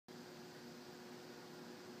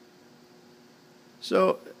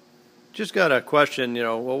So, just got a question,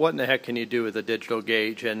 well, what in the heck can you do with a digital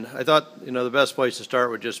gauge? And I thought, the best place to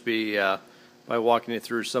start would just be by walking you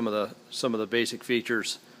through some of the basic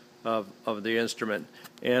features of the instrument.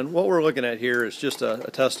 And what we're looking at here is just a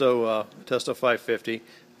Testo 550.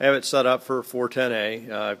 I have it set up for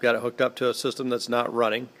 410A. I've got it hooked up to a system that's not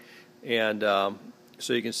running, and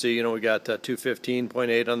so you can see, we got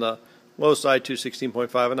 215.8 on the low side,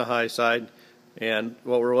 216.5 on the high side. And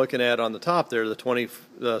what we're looking at on the top there, the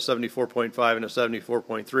 74.5 and the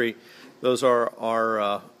 74.3, those are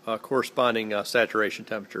our corresponding saturation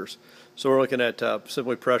temperatures. So we're looking at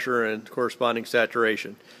simply pressure and corresponding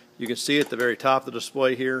saturation. You can see at the very top of the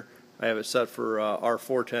display here, I have it set for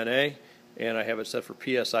R410A, and I have it set for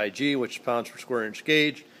PSIG, which is pounds per square inch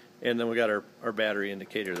gauge, and then we got our battery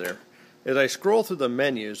indicator there. As I scroll through the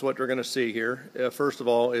menus, what we're going to see here, first of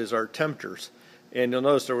all, is our temperatures. And you'll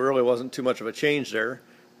notice there really wasn't too much of a change there,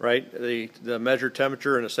 right? The measured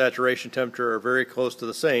temperature and the saturation temperature are very close to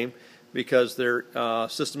the same because their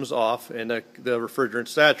system's off and the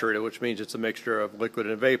refrigerant's saturated, which means it's a mixture of liquid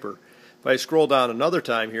and vapor. If I scroll down another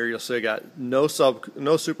time here, you'll see I got no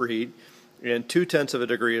superheat and 0.2 of a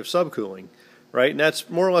degree of subcooling, right? And that's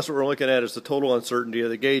more or less what we're looking at is the total uncertainty of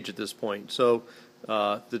the gauge at this point. So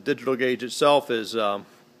the digital gauge itself is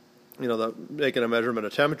making a measurement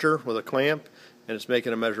of temperature with a clamp, and it's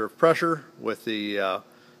making a measure of pressure with the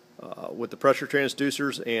pressure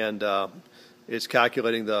transducers, and it's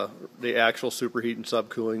calculating the actual superheat and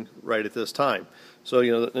subcooling right at this time. So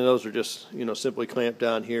and those are just simply clamped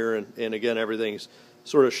down here, and again everything's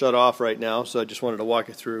sort of shut off right now. So I just wanted to walk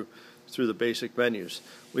you through the basic menus.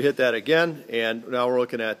 We hit that again, and now we're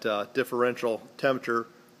looking at differential temperature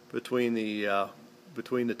between the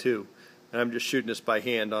two. And I'm just shooting this by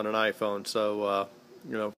hand on an iPhone, so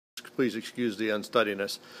please excuse the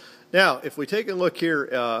unsteadiness. Now, if we take a look here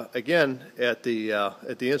again at the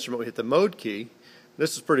instrument, we hit the mode key.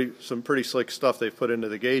 This is some pretty slick stuff they've put into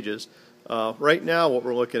the gauges. Right now, what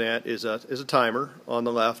we're looking at is a timer on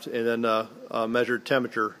the left, and then a measured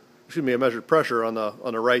temperature. Excuse me, a measured pressure on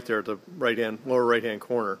the right there at the lower right hand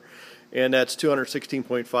corner, and that's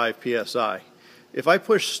 216.5 psi. If I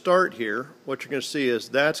push start here, what you're going to see is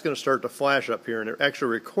that's going to start to flash up here, and it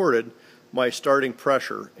actually recorded my starting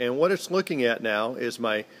pressure. And what it's looking at now is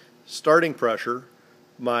my starting pressure,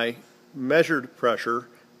 my measured pressure,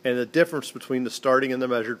 and the difference between the starting and the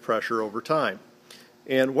measured pressure over time.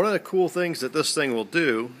 And one of the cool things that this thing will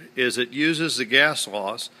do is it uses the gas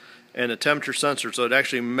laws and the temperature sensor, so it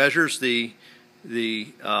actually measures the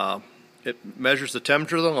temperature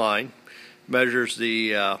of the line, measures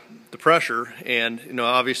the pressure, and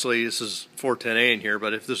obviously this is 410A in here,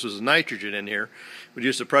 but if this was nitrogen in here, we'd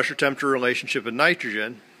use the pressure temperature relationship of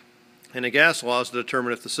nitrogen and the gas laws to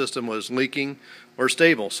determine if the system was leaking or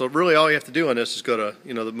stable. So really all you have to do on this is go to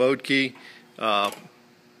the mode key, go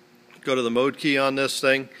to the mode key on this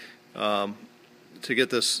thing to get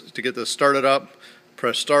this started up.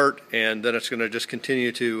 Press start, and then it's going to just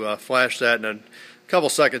continue to flash that, and in a couple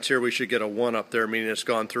seconds here we should get a 1 up there, meaning it's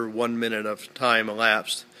gone through 1 minute of time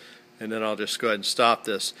elapsed. And then I'll just go ahead and stop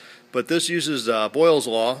this. But this uses Boyle's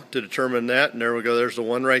law to determine that, and there we go, there's the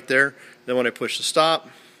 1 right there. Then when I push the stop,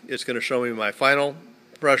 it's going to show me my final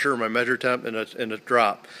pressure, my measured temp, and a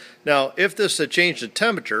drop. Now, if this had changed in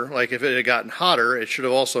temperature, like if it had gotten hotter, it should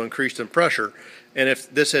have also increased in pressure. And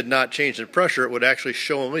if this had not changed in pressure, it would actually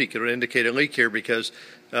show a leak. It would indicate a leak here because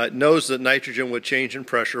it knows that nitrogen would change in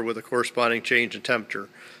pressure with a corresponding change in temperature.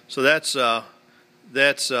 So that's the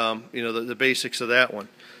basics of that one.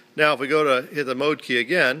 Now, if we go to hit the mode key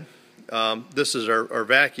again, this is our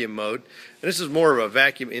vacuum mode. And this is more of a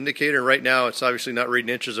vacuum indicator. Right now, it's obviously not reading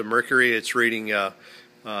inches of mercury. It's reading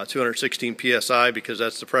 216 psi because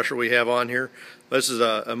that's the pressure we have on here. This is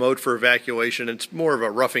a mode for evacuation. It's more of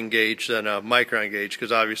a roughing gauge than a micron gauge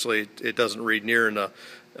because obviously it doesn't read near in the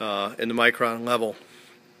micron level.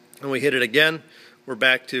 And we hit it again, we're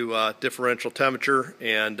back to differential temperature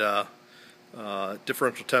and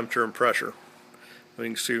pressure. We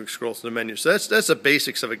can see, scroll through the menu. So that's the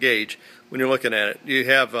basics of a gauge when you're looking at it. You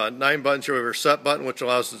have 9 buttons here. We have our set button, which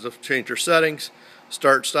allows us to change your settings,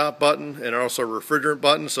 start stop button, and also a refrigerant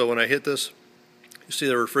button. So when I hit this, you see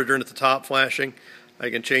the refrigerant at the top flashing. I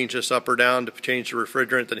can change this up or down to change the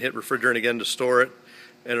refrigerant, then hit refrigerant again to store it,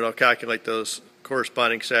 and it'll calculate those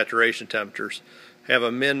corresponding saturation temperatures. I have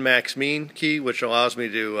a min, max, mean key, which allows me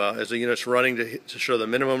to, as the unit's running, to show the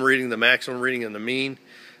minimum reading, the maximum reading, and the mean.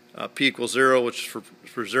 P equals 0, which is for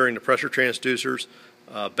zeroing the pressure transducers.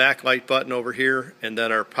 backlight button over here, and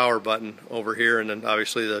then our power button over here, and then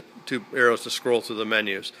obviously the two arrows to scroll through the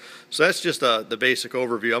menus. So that's just the basic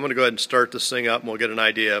overview. I'm going to go ahead and start this thing up, and we'll get an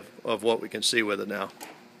idea of what we can see with it now.